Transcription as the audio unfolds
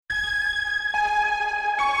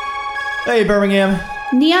Hey, Birmingham.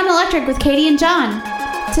 Neon Electric with Katie and John.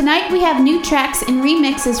 Tonight we have new tracks and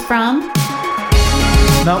remixes from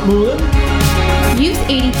Mount Moulin. Youth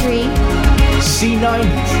 83, C90s.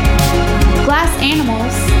 Glass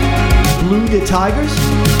Animals, Blue the Tigers.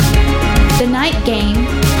 The Night Game,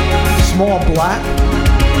 Small Black.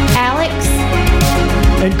 Alex,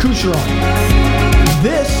 And Kusharon.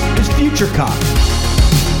 This is Future Cop.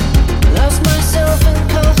 Lost myself in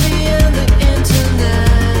coffee and the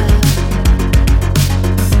internet.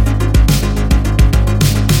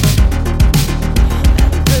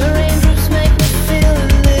 The raindrops make me feel a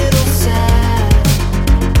little sad.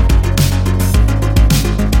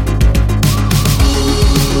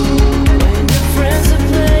 When your friends are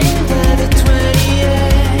playing by the 28.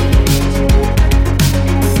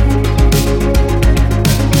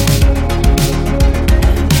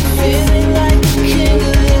 Feeling like the king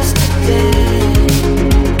of yesterday.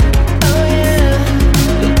 Oh yeah,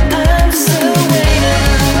 but I'm still waiting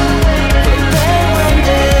for that one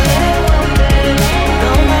day.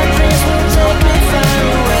 All my dreams will take me far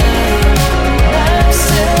away. I'm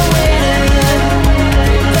still waiting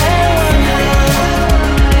for that one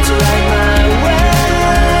heart to light my way.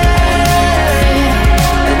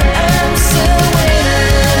 And I'm still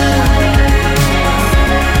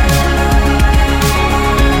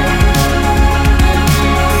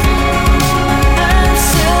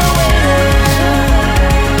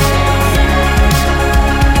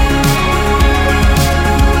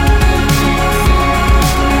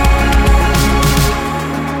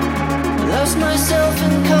lost myself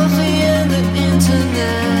in coffee and the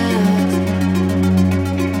internet.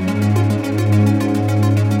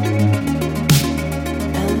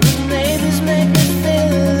 And the neighbors make me feel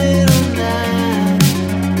a little mad.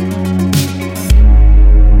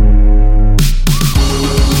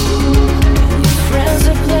 Your friends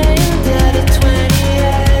are playing dead at 28.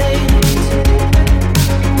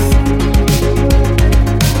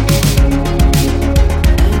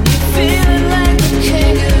 Feeling like the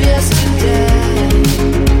king of yesterday.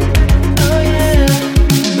 Oh yeah,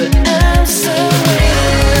 but I'm still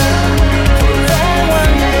waiting for that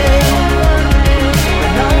one day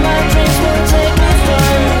when all my dreams will take me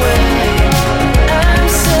far away. I'm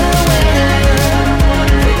still waiting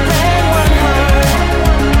for that one heart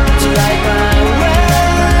to light my way.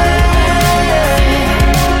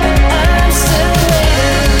 I'm still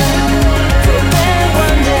waiting for that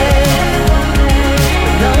one day.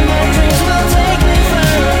 All my dreams will take me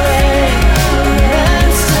far away.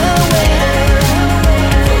 I'm still waiting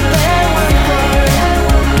for that one heart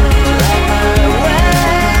to light my way.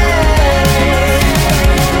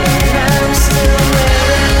 I'm still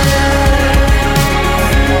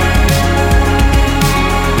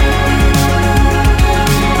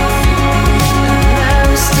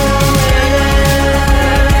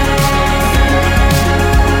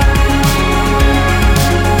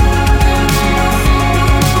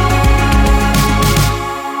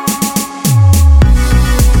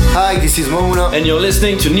Hi, this is Mouna. And you're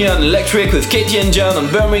listening to Neon Electric with Katie and John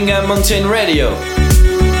on Birmingham Mountain Radio.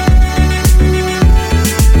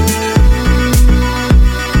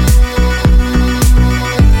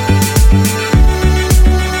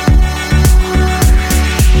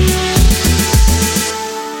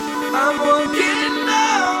 I'm walking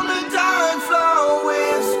down the dance floor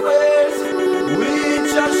with squares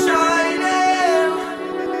which are shining.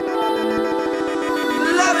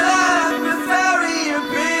 Love like the fairy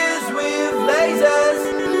appears with lasers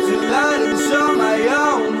to light and show my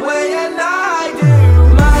own way, and I do.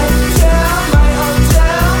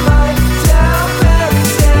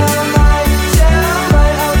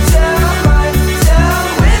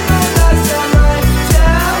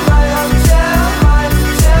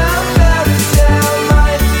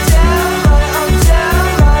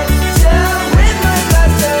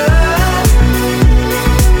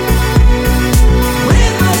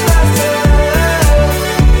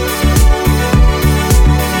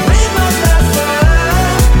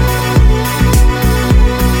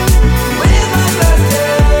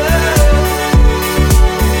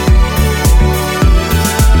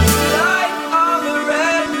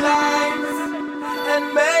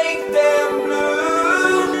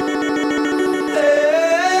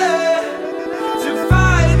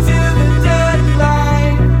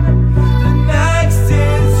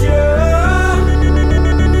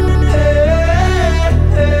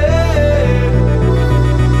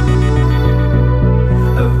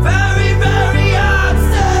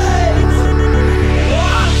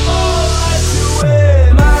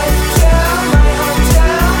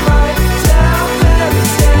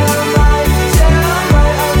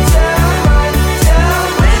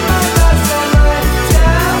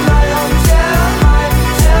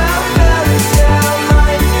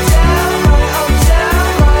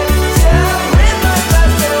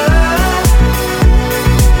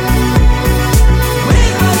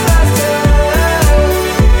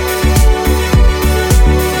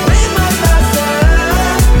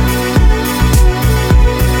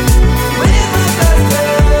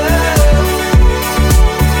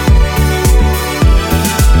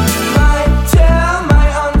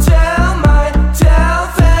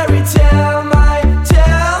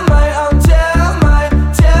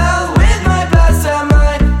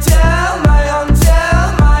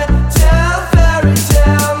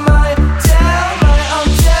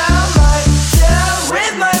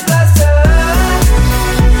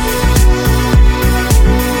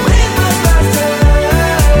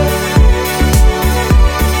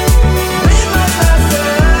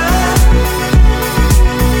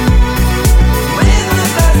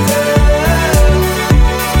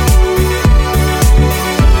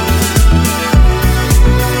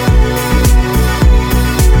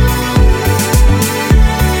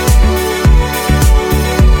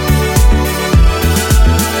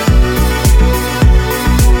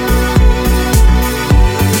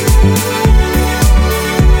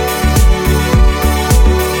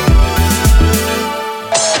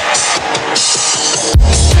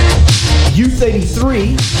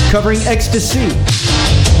 covering Ecstasy.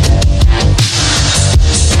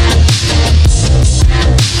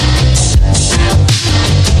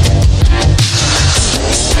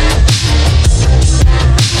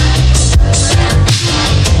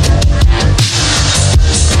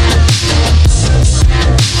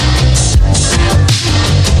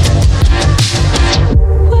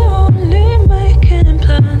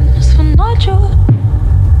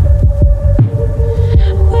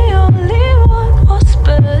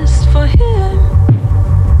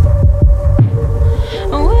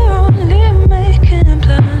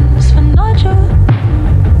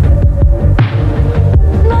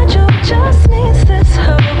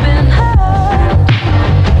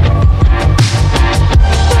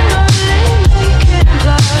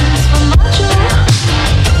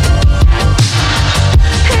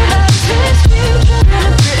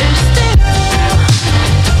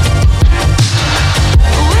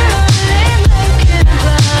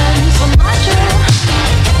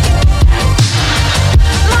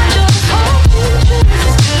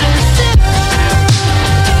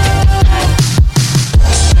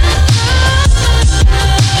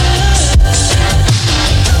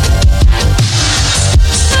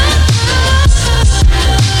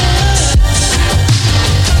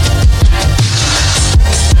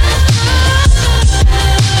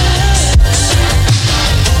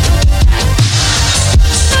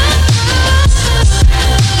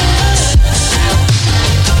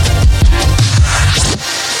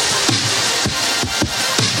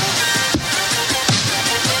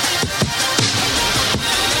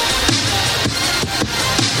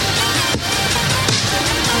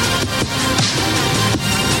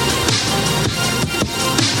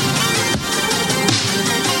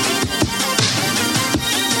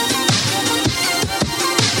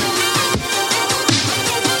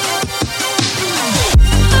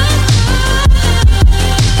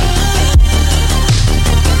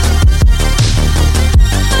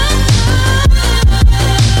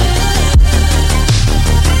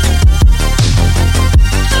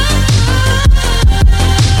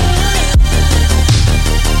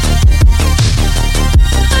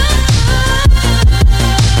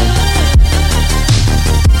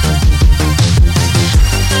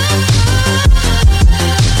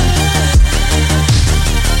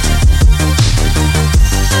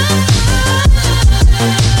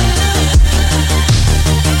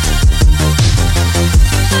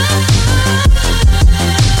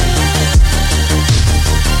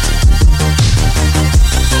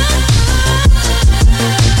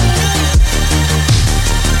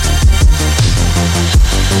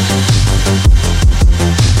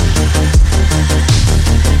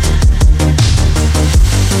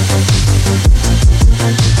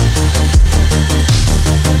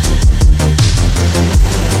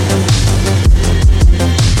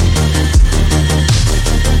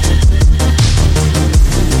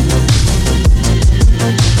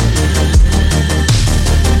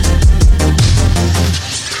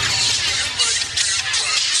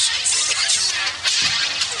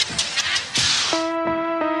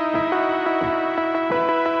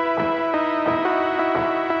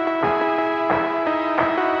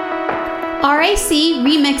 RAC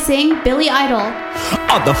remixing Billy Idol.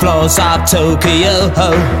 On the floors of Tokyo,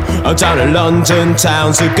 down in London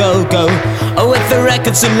town to go. With the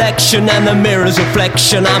record selection and the mirror's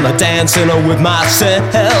reflection, I'm a dancing with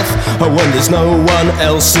myself. When there's no one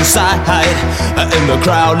else inside, in the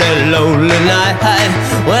crowded lonely night.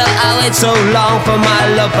 Well, I wait so long for my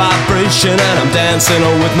love vibration, and I'm dancing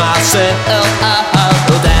with myself.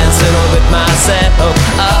 Dancing with myself.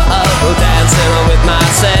 Dancing with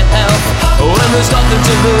myself. When there's nothing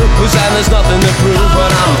to lose and there's nothing to prove, but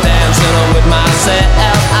I'm dancing with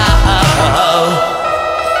myself.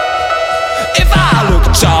 If I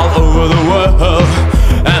looked all over the world,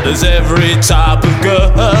 and there's every type of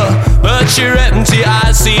girl, but your empty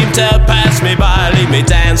eyes seem to pass me by, leave me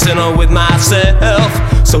dancing with myself.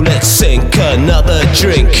 So let's sink another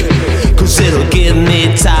drink, cause it'll give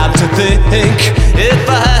me time to think. If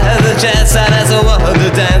I had the chance, I'd ask a woman to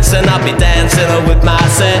dance, and I'll be dancing with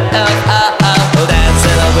myself.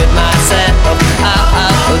 Dancing with myself.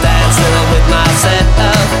 Dancing with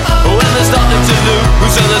myself. When there's nothing to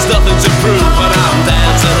lose and there's nothing to prove, but I'm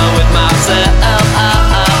dancing with myself.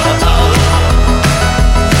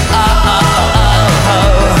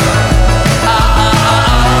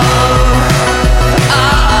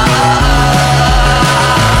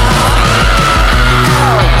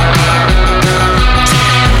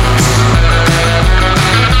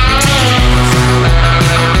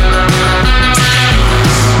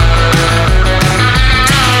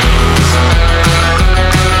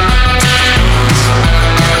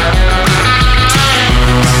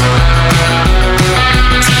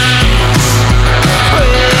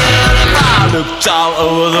 looked all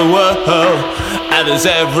over the world, and there's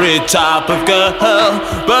every type of girl,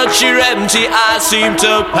 but your empty eyes seem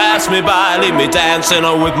to pass me by, leave me dancing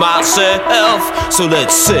with myself. So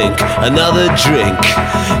let's sink another drink,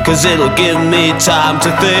 cause it'll give me time to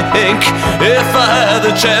think. If I had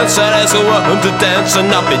the chance, I'd ask a woman to dance and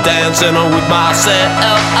not be dancing with myself.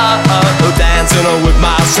 Dancing with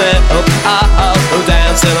myself.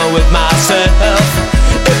 Dancing with myself.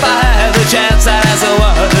 If I had the chance, I'd ask a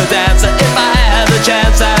woman to dance. If I had the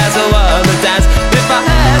chance, I'd ask a woman to dance. If I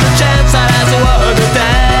had the chance, I'd ask a woman to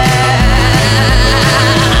dance.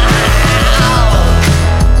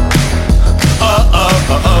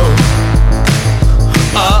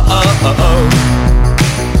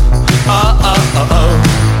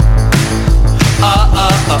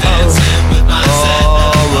 Dancing with myself.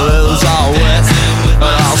 Oh, it was all wet, and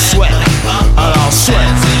I'll sweat, and I'll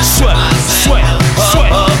sweat, sweat, sweat,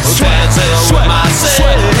 sweat, sweat, sweat, myself,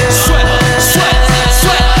 sweat, sweat, sweat, sweat,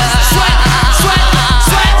 sweat, sweat,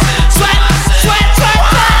 sweat, sweat, sweat,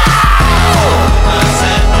 sweat.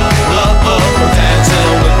 Dancing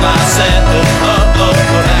with myself. Dancing with myself.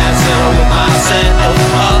 Dancing with myself.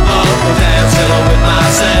 Dancing with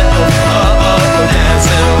myself.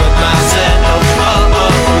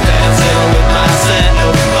 Dancing with myself.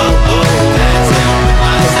 Dancing with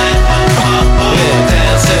myself. Yeah,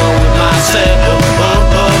 dancing with myself.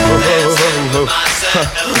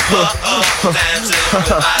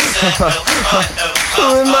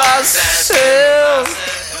 With myself.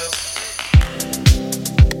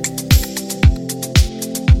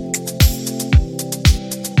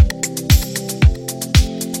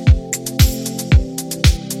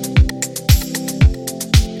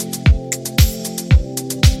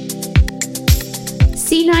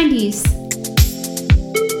 C90s.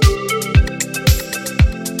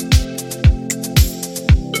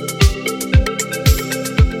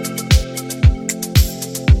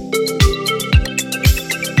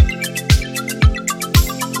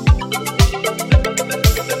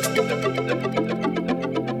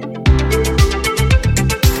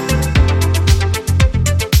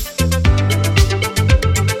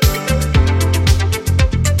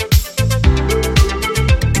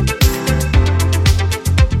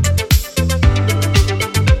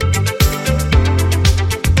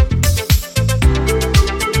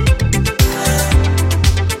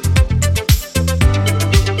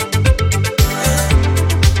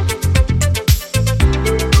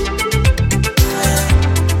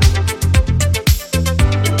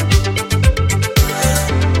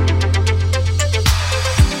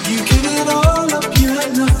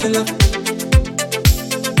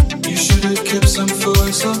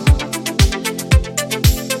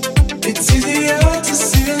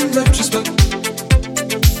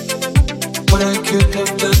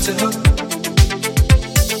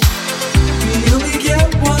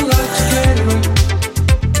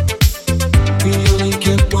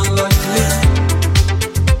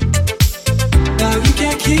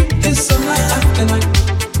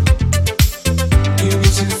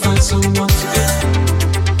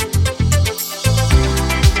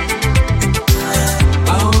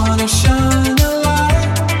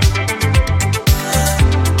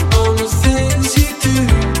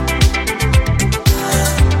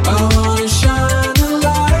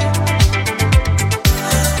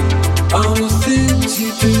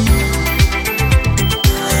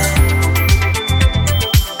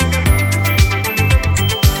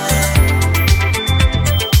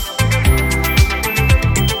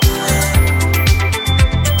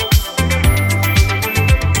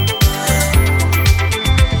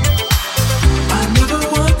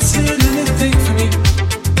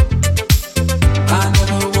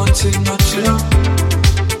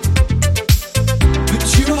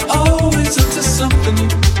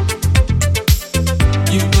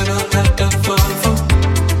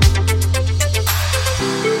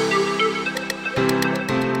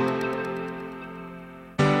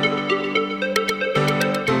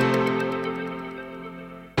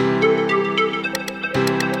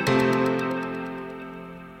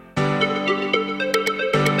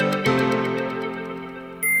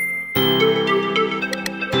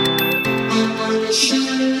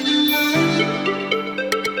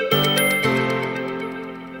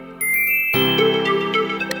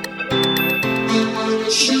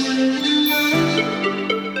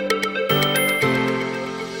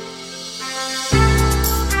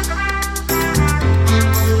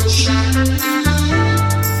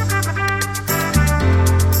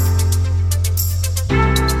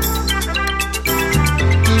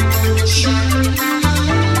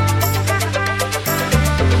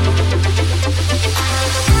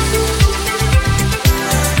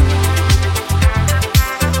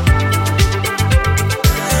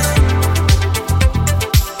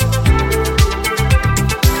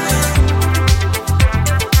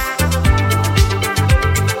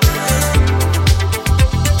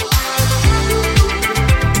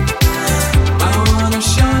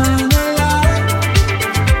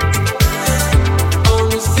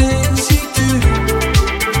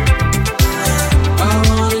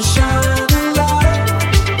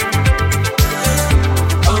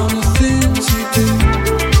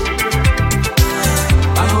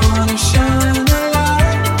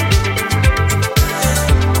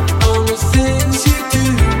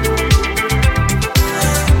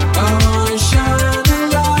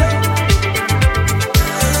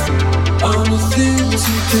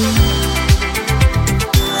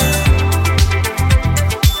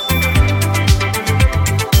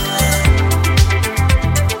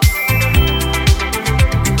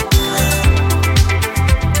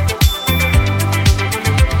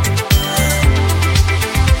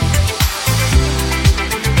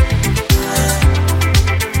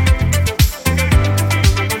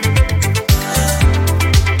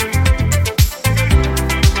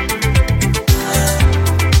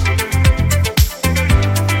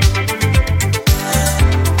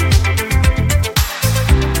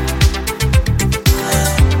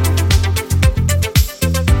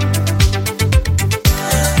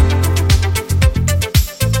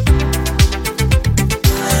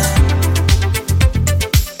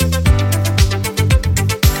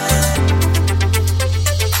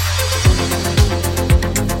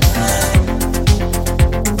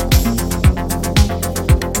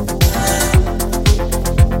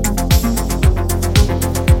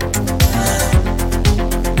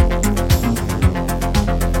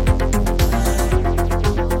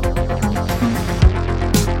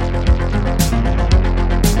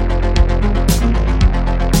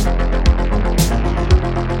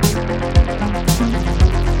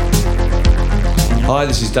 Hi,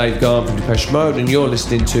 this is Dave Garn from Depeche Mode, and you're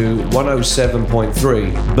listening to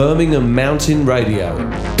 107.3 Birmingham Mountain Radio.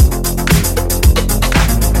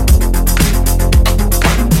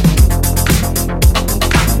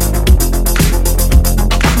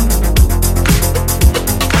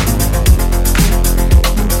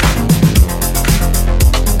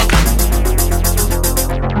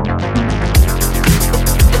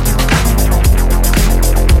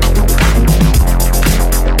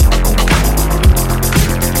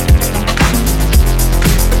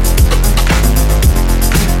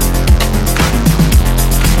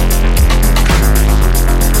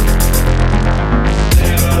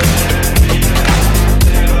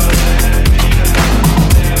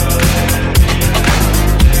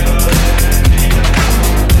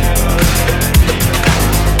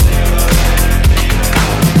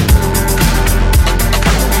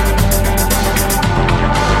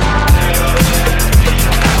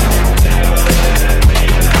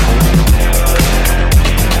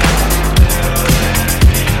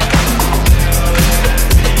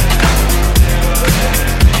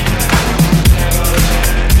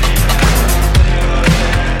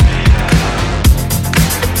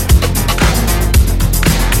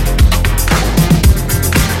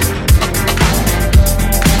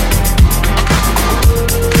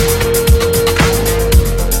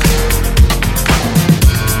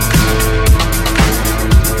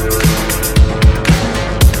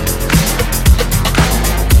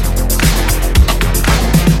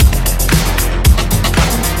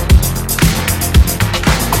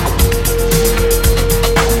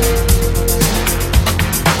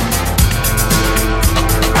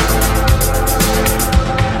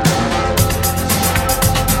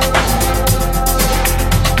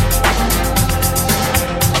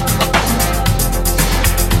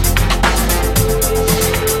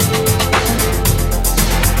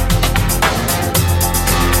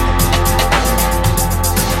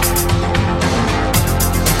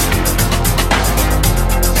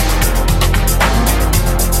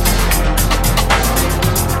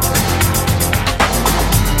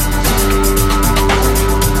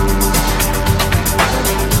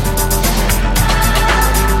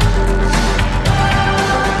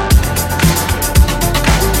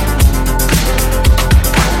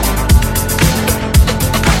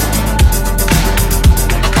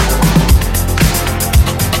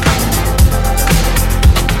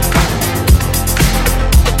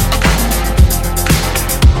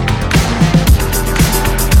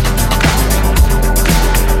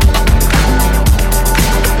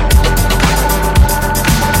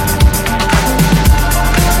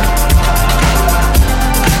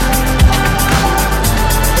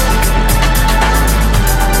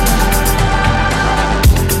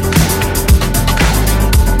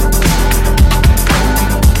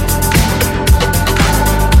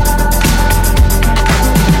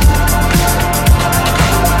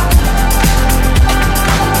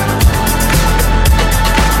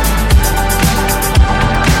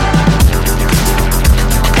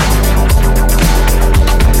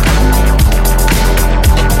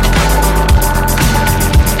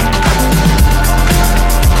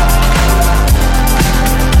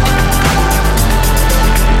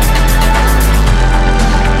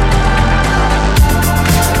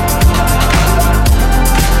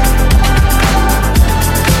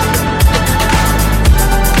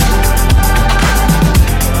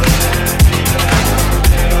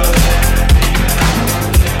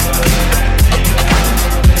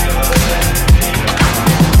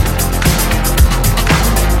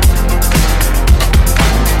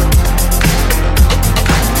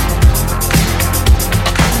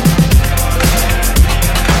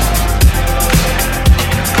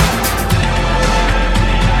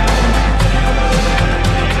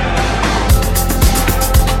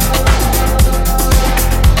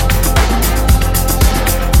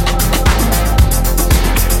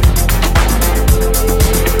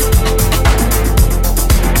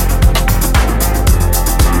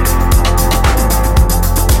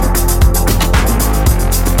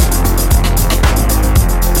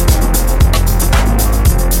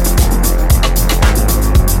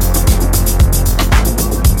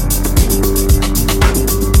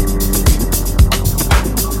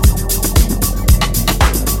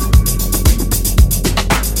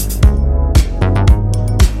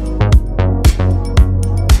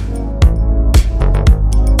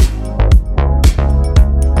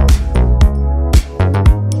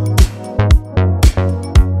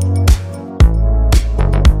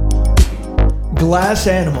 Glass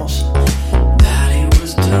Animals. Daddy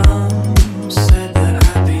was dumb, said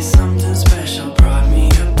that I'd be something special, brought me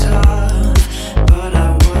up tough, but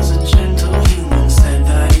I was a gentle human, said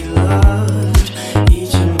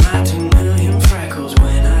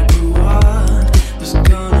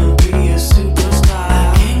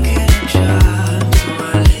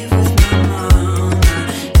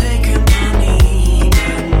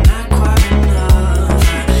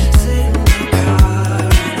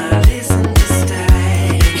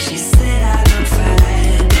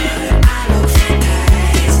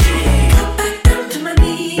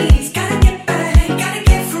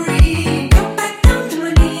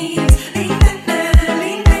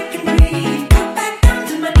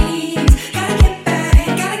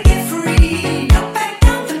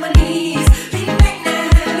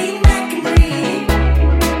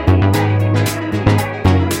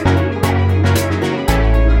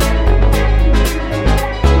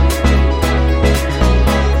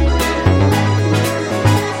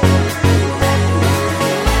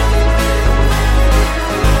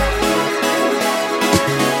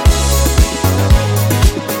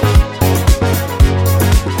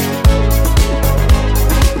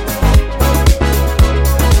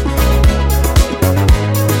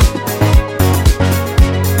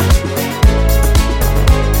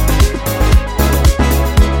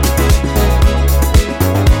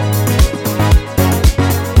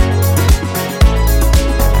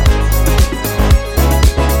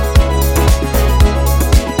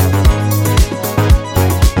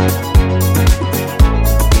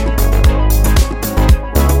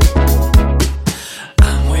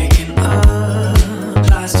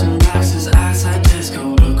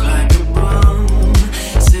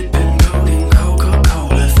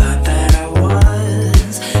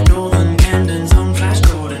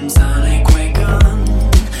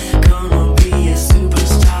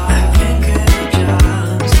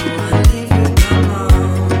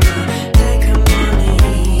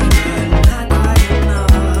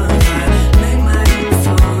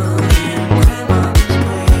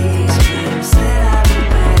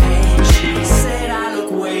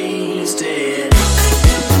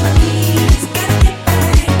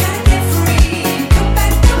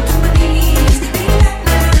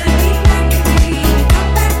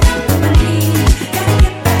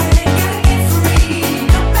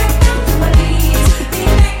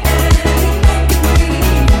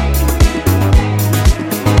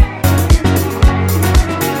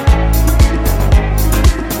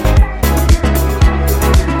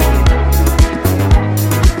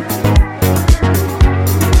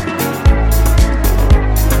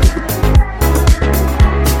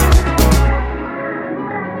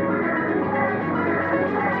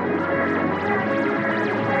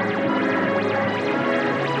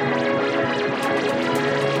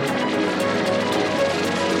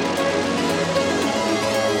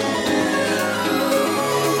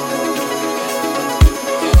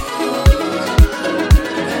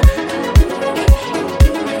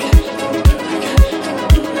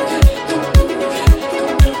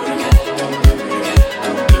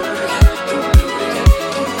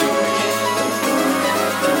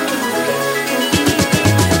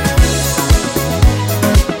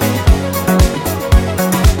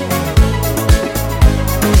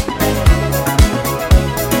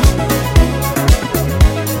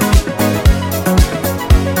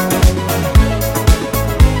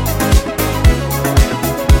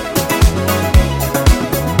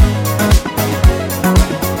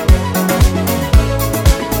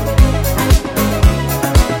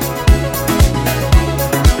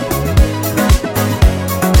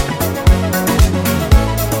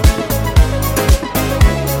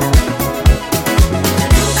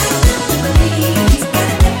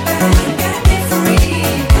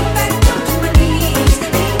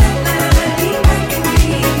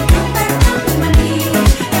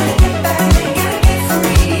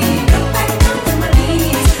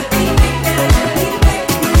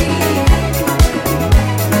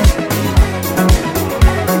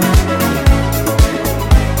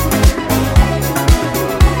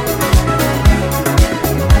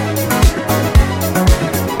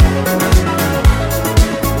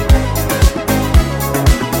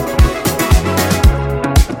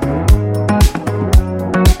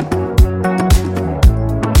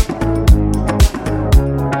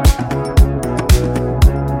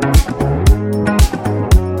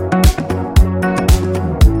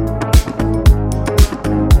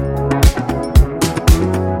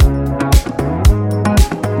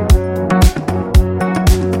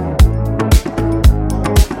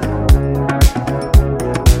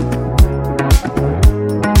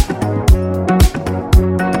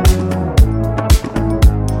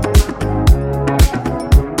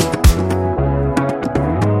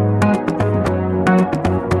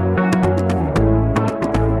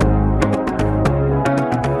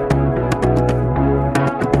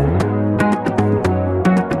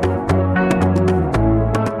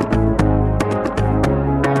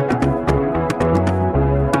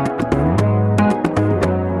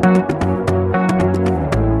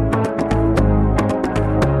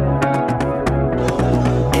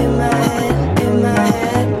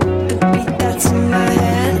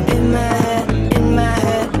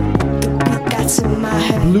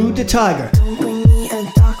the Tiger. Don't bring me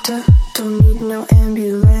a doctor, don't need no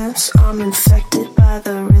ambulance. I'm infected by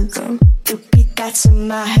the rhythm, the beat that's in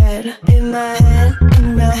my head, in my head,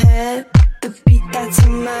 in my head. The beat that's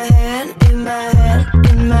in my head, in my head,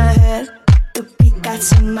 in my head. The beat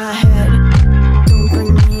that's in my head. Don't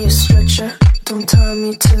bring me a stretcher, don't tie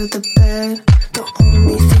me to the bed. The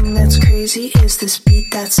only thing that's crazy is this beat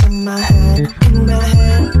that's in my head, in my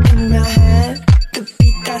head, in my head. The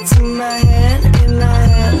beat that's in my head, in my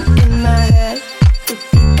head, in my head. The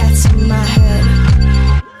beat that's in my head.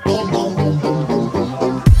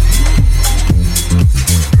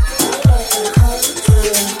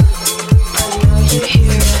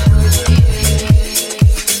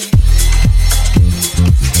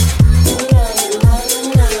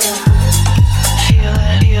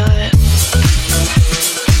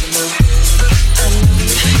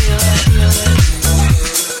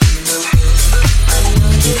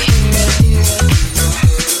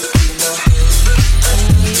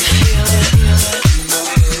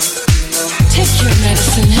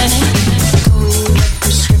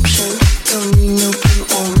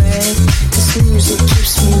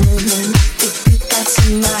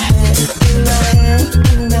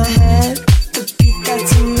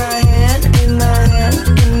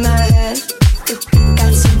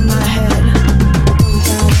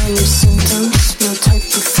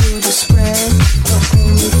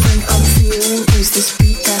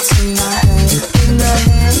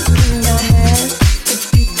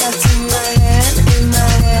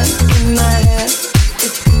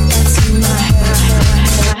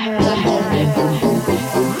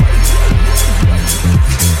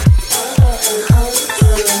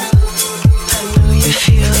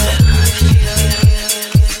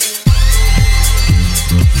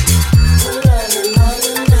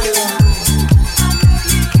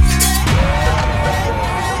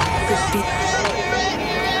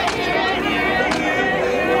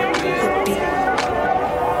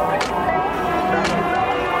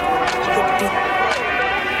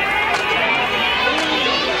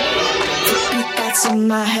 In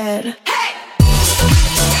my head.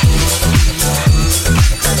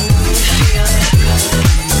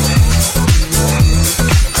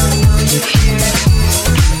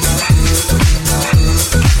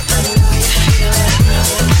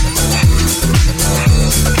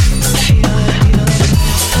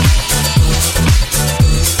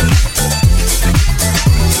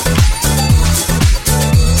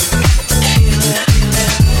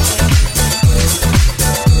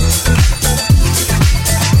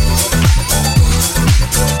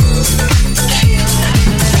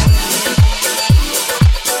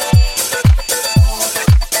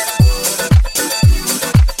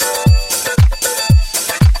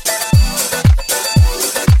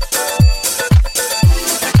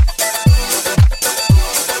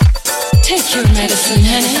 Take your medicine,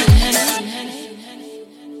 honey.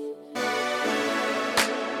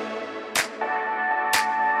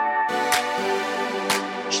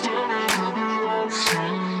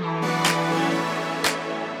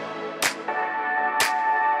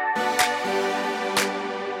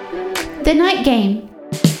 The Night Game.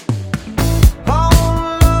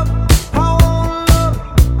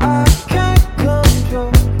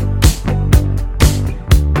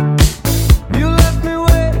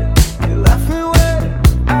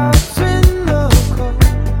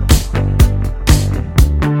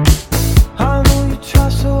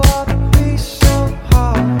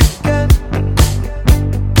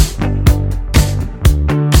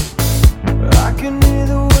 I can hear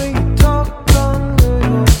the way you talk under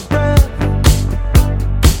your breath.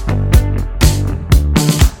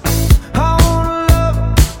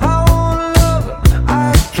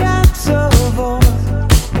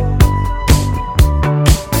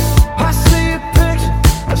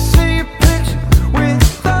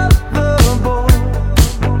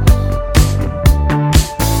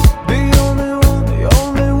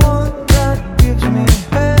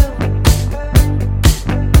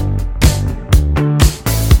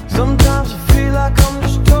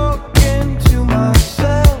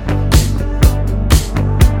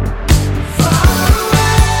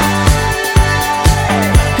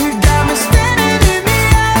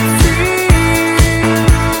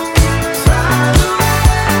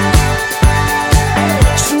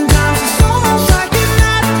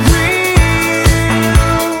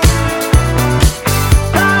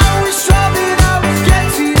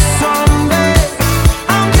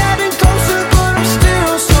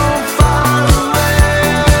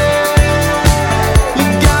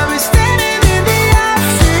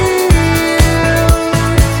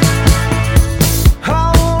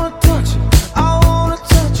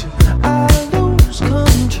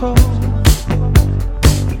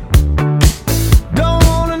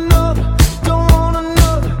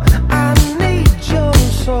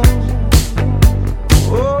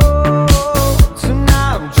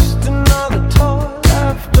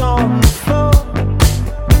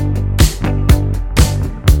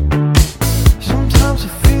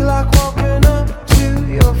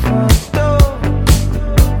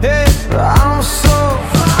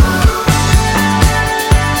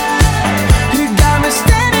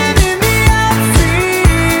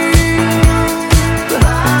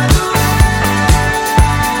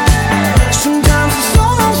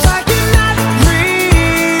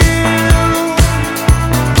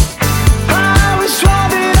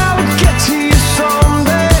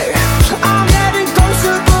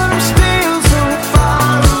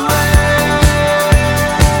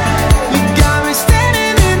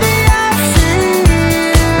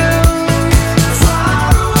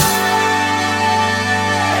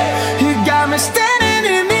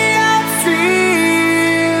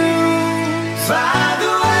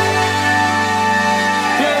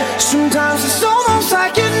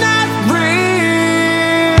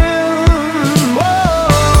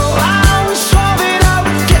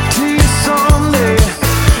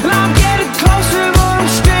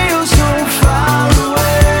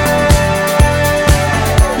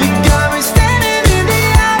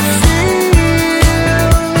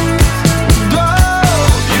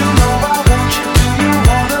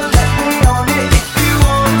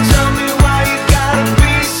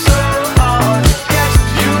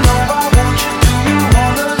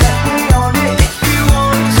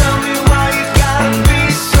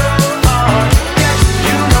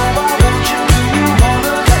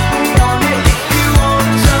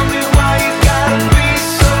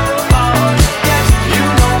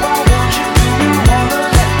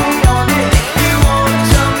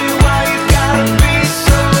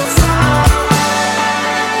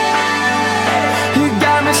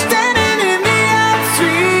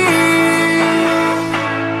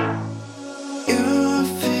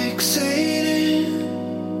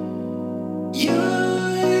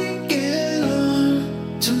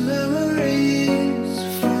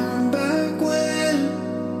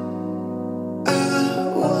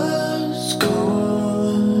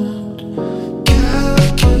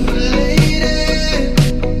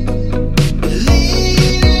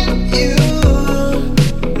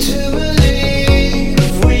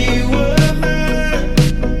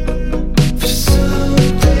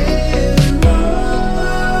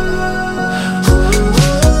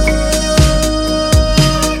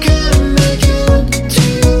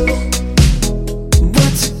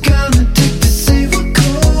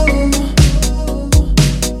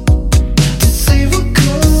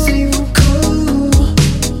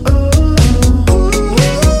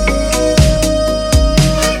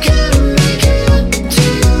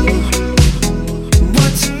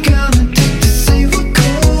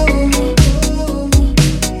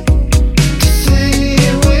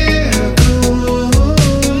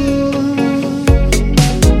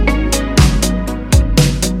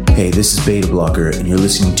 Beta Blocker, and you're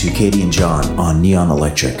listening to Katie and John on Neon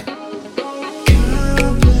Electric.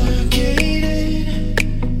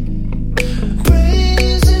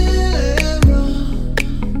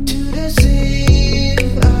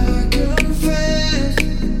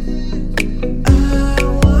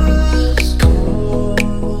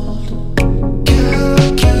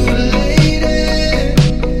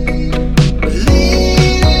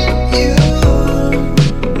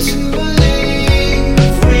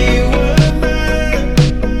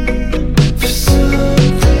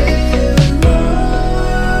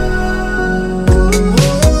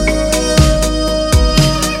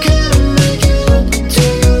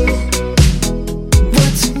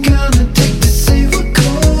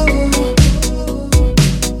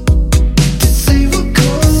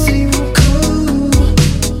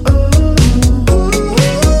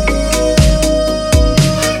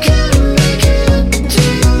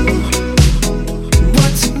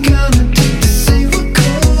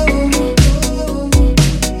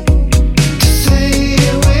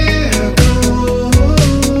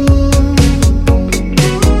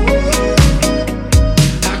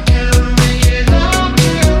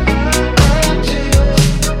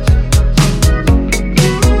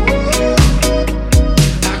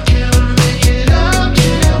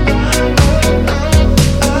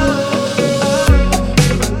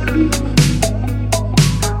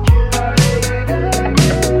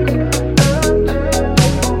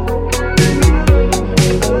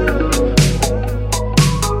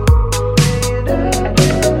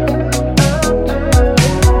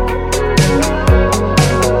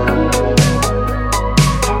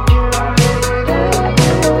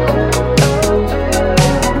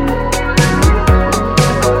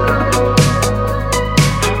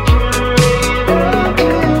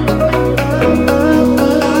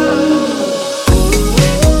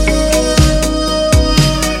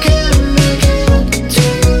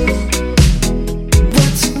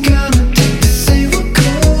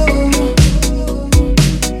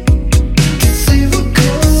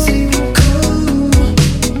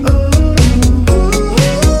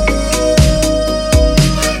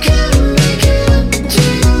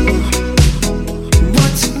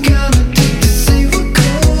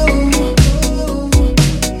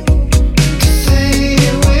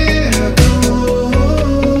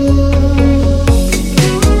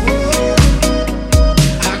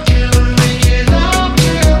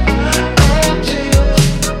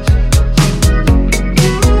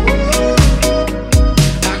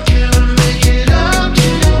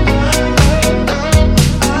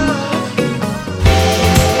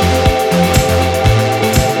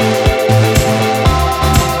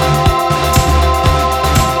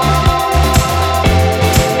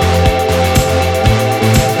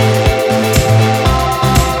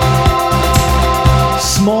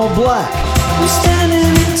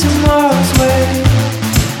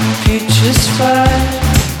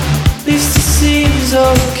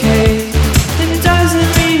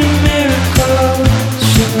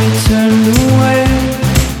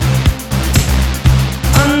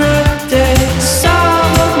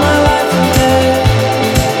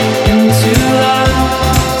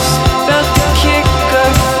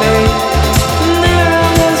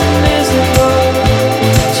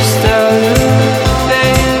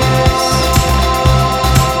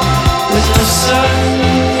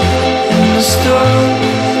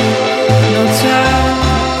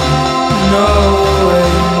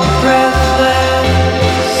 Breathless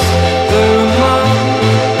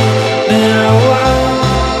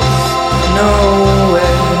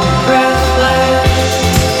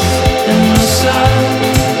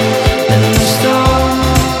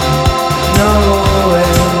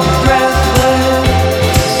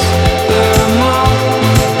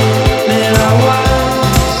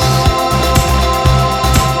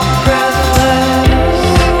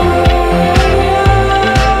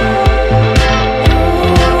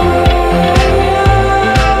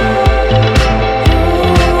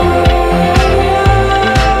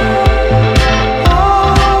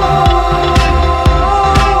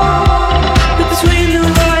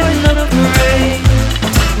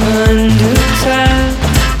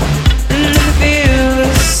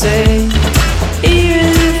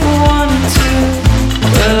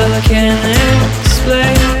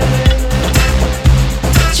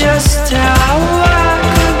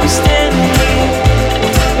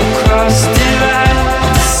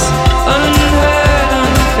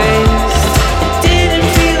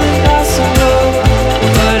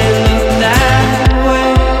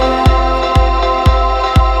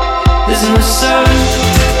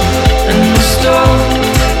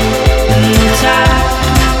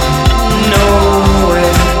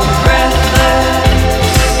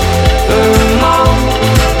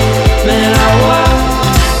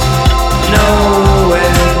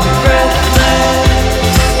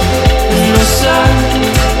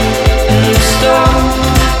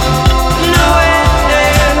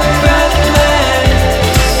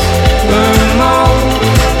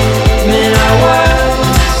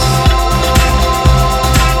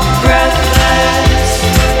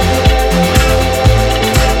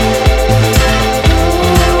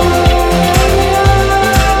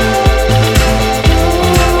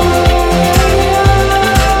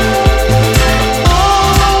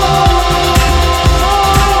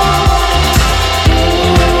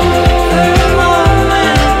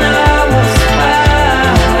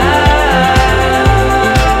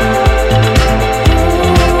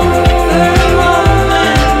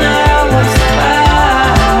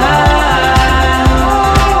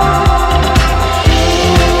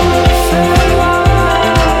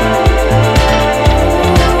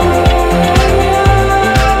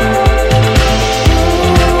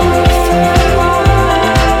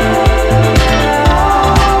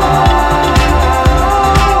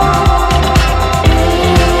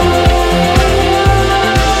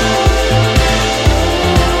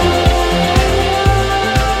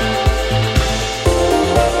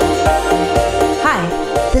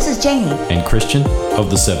This is Jamie. And Christian of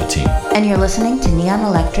the 17. And you're listening to Neon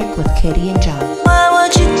Electric with Katie and John. What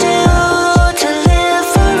would you do to live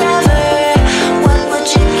forever? What would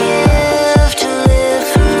you give to live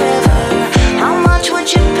forever? How much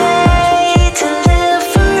would you pay to live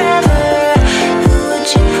forever? Who would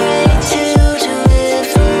you pray to live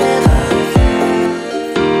forever?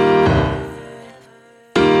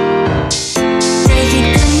 Take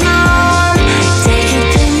it, come on, take it,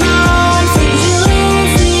 come on, for you,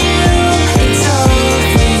 it's all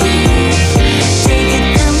for you. Take it,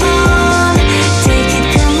 come on, take it,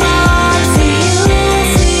 come on, for you,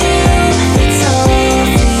 it's all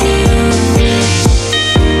for you.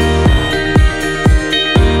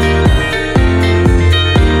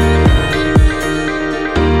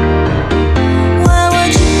 What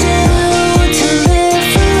would you do to live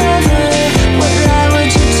forever? What lie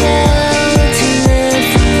would you tell to live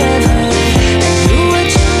forever? And who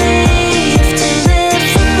would you leave to live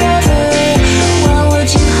forever? What would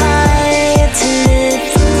you hide to live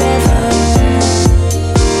forever?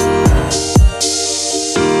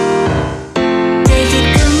 Take it,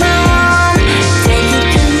 come on, take it,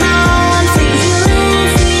 come on, for you,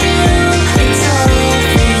 it's all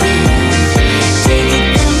for you. Take it,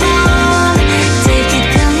 come on, take it,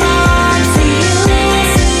 come on, for you,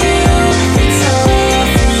 it's all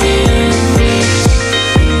for you.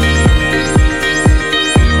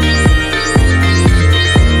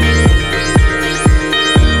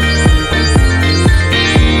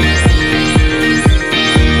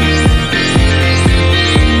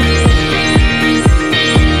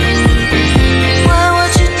 What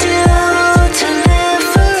would you do to live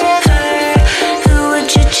forever? Who would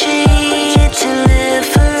you cheat to live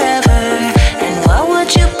forever? And what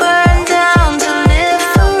would you burn down to live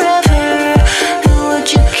forever? Who would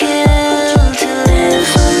you kill to live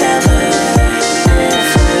forever? Live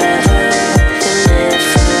forever, live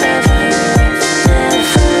forever, live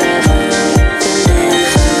forever, live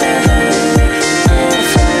forever, live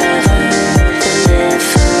forever, live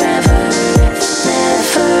forever, live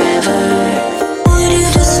forever. Would you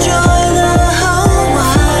destroy the whole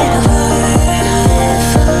wide world? Live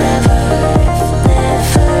forever, live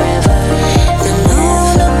forever. The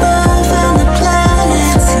moon above and the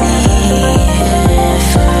planets near. Live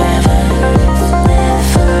forever, live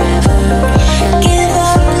forever. Give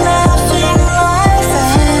up laughing life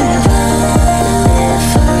and love. Live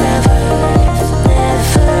forever, live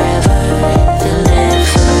forever, live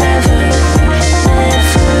forever, live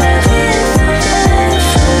forever, live forever.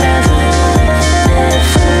 Live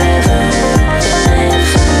forever,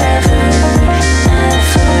 live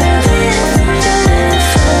forever, live forever, live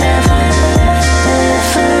forever, live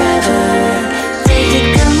forever. Take it,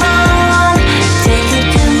 come on, take it,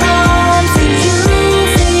 come on, for you,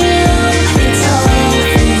 it's all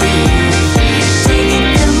for you. Take it,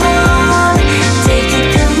 come on, take it,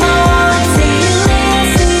 come on, for you,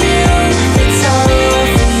 it's all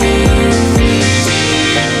for you.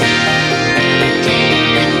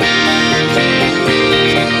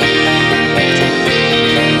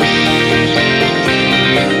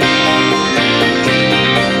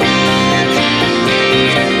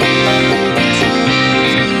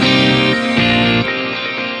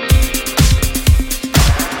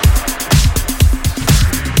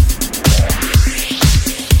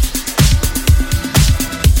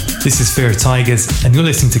 This is Fear of Tigers, and you're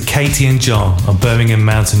listening to Katie and John on Birmingham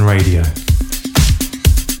Mountain Radio.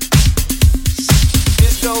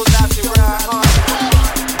 This goes out to Ryan Hart.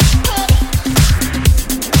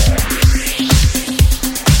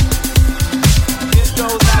 This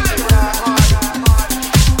goes out to Ryan Hart.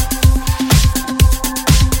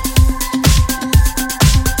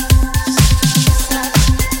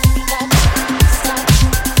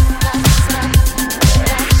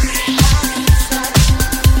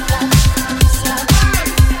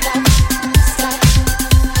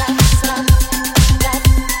 Stop.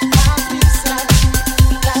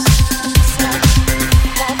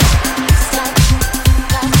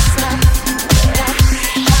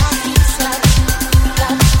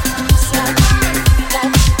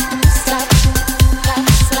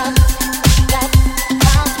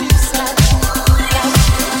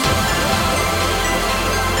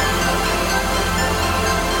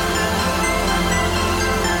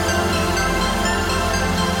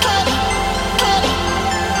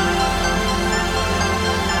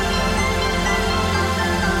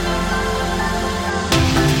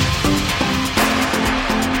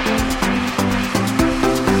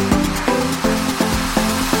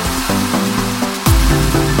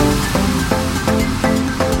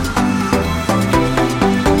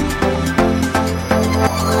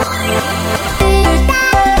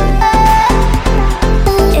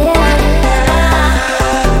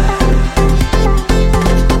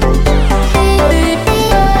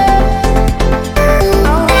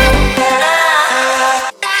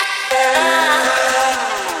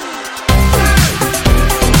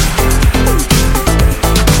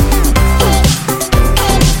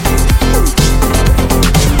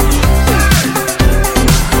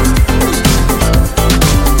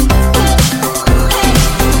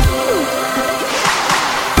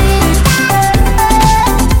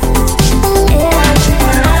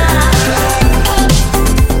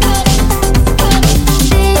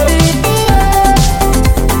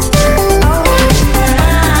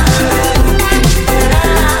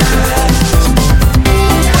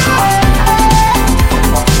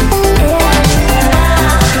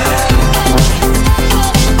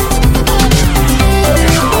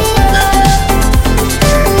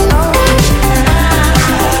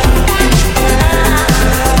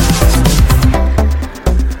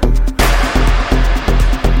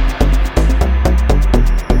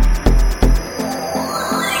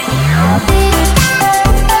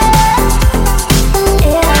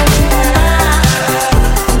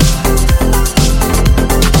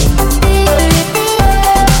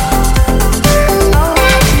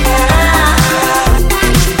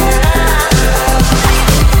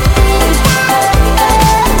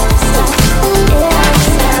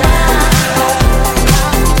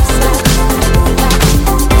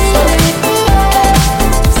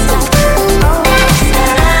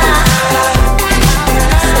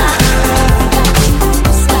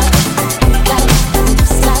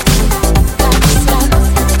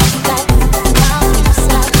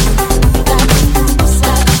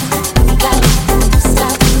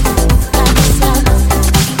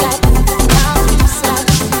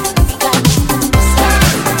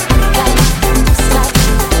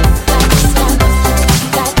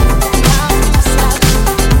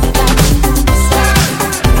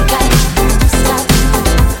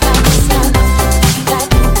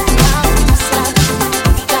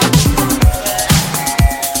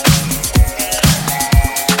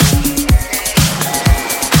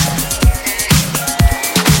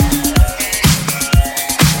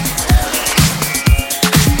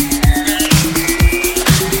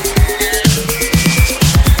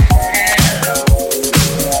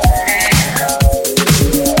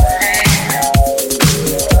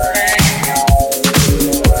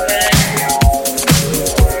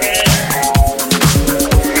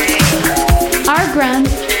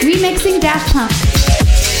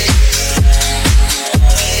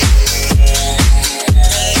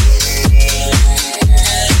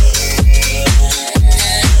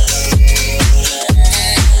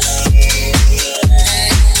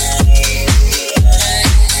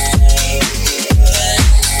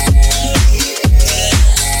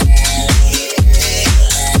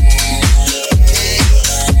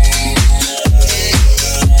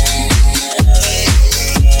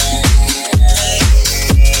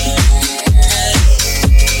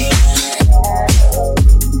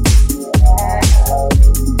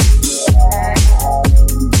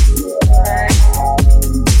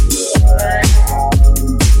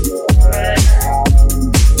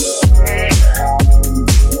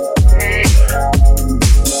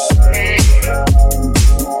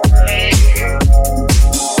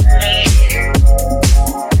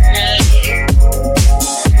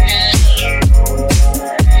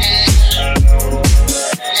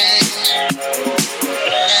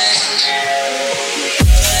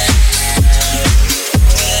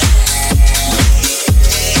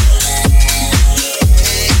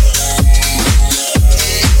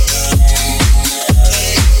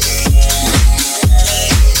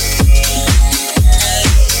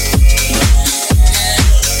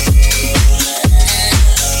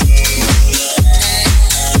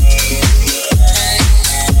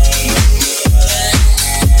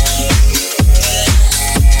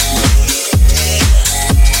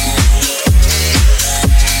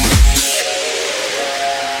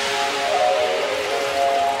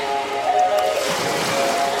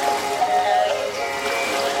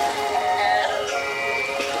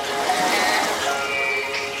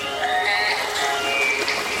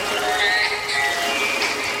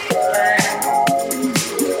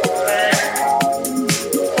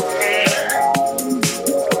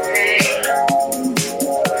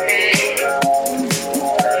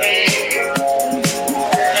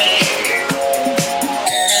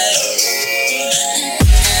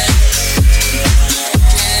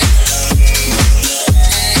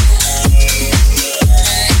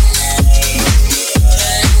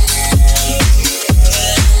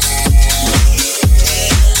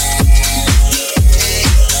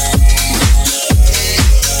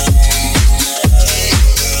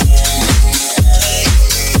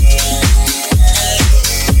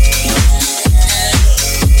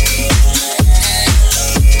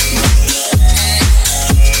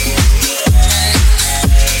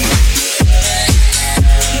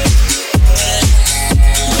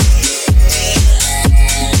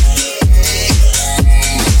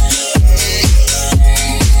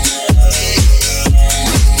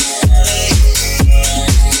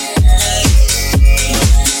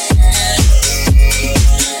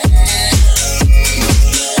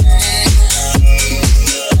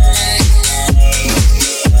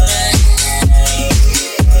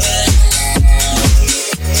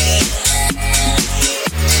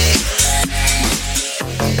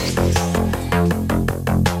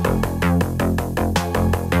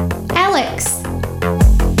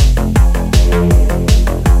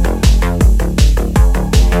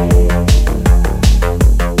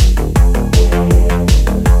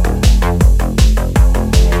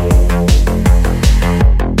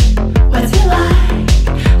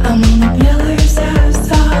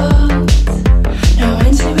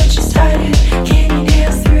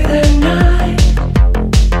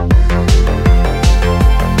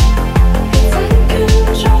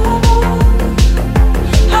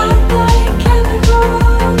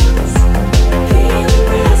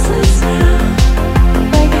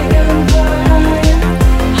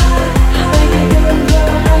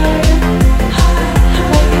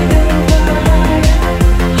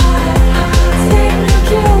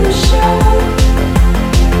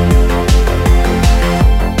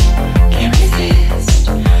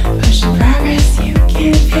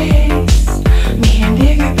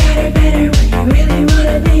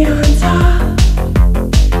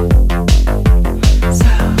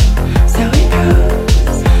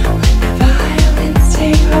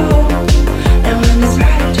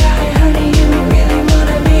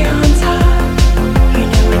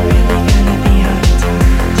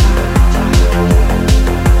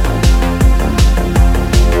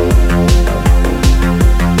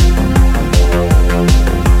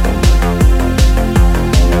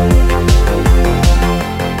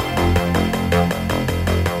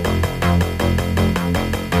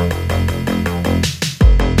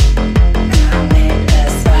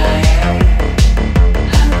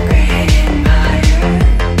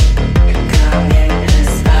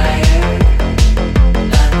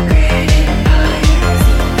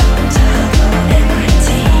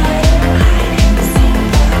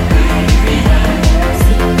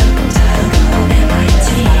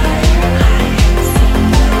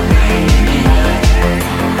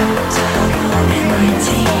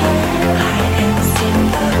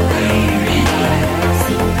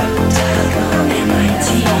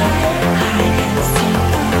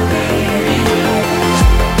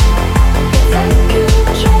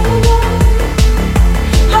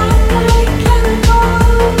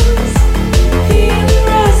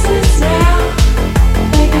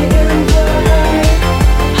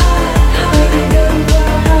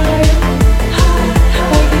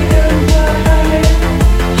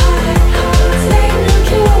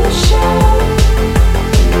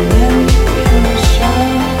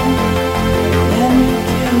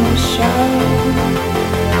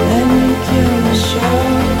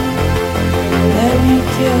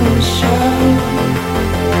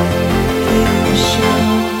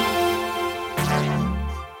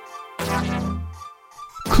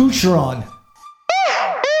 Coucheron.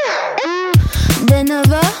 They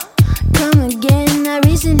never come again. I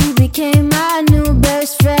recently became my new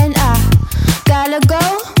best friend. I gotta go,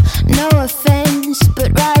 no offense,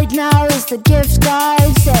 but right now is the gift God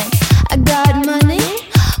sent. I got money,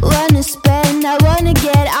 wanna spend. I wanna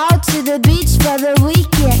get out to the beach for the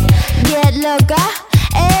weekend. Get loca,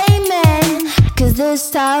 amen, cause this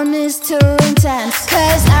town is too intense.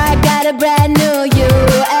 Cause I got a brand new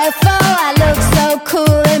UFO. I look so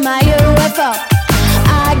cool in my UFO.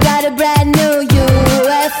 I got a brand new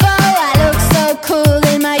UFO. I look so cool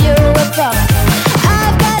in my UFO.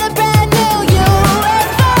 I've got a brand new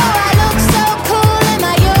UFO. I look so cool in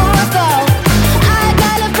my UFO. I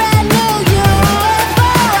got a brand new UFO.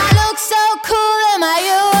 I look so cool in my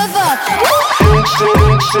UFO.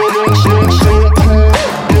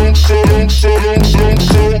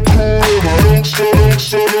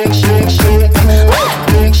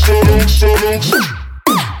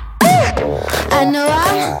 I know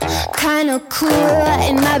I'm kinda cool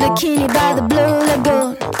in my bikini by the Blue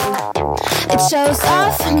Lagoon. It shows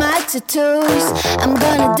off my tattoos. I'm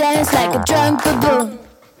gonna dance like a drunk baboon.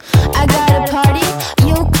 I got a party,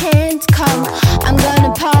 you can't come. I'm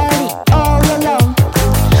gonna party all alone.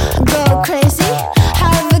 Go crazy,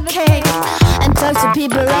 have a cake, and talk to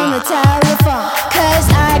people on the telephone. Cause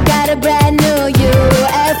I got a brand new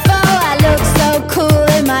UFO. I look so cool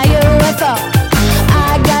in my UFO.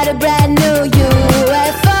 I got a brand new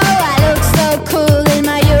UFO. I look so cool in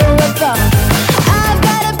my UFO. I've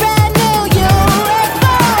got a brand new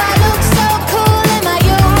UFO. I look so cool in my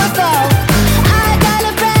UFO. I got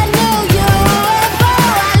a brand new UFO.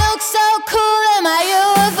 I look so cool in my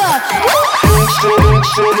UFO.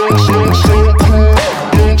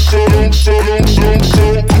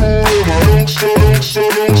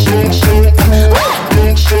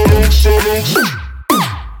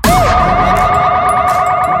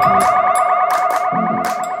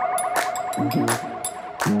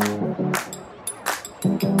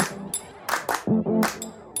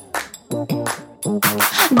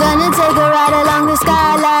 Gonna take a ride along the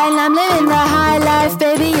skyline. I'm living the high life,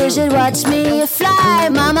 baby, you should watch me fly.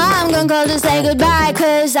 Mama, I'm gonna call to say goodbye,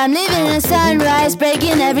 cause I'm living a sunrise,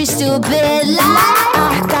 breaking every stupid lie.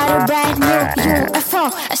 I got a brand new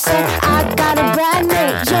UFO. I said I got a brand new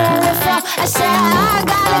UFO. I said I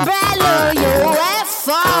got a brand new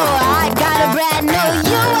UFO. I got a brand new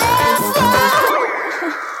UFO.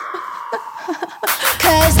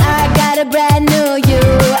 Cause I got a brand new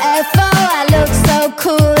UFO. I look so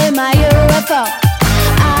cool in my UFO.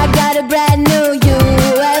 I got a brand new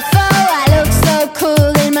UFO. I look so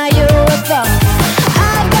cool in my UFO.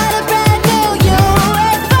 I got a brand new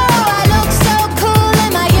UFO. I look so cool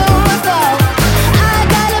in my UFO. I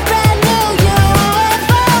got a brand new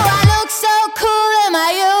UFO. I look so cool in my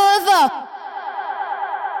UFO.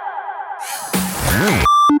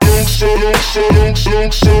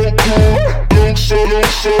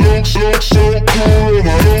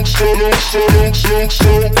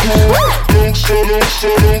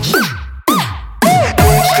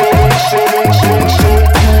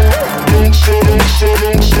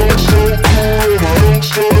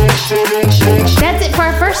 That's it for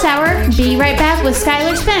our first hour. Be right back with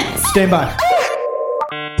Skylar Spence. Stand by.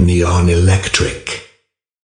 Neon Electric.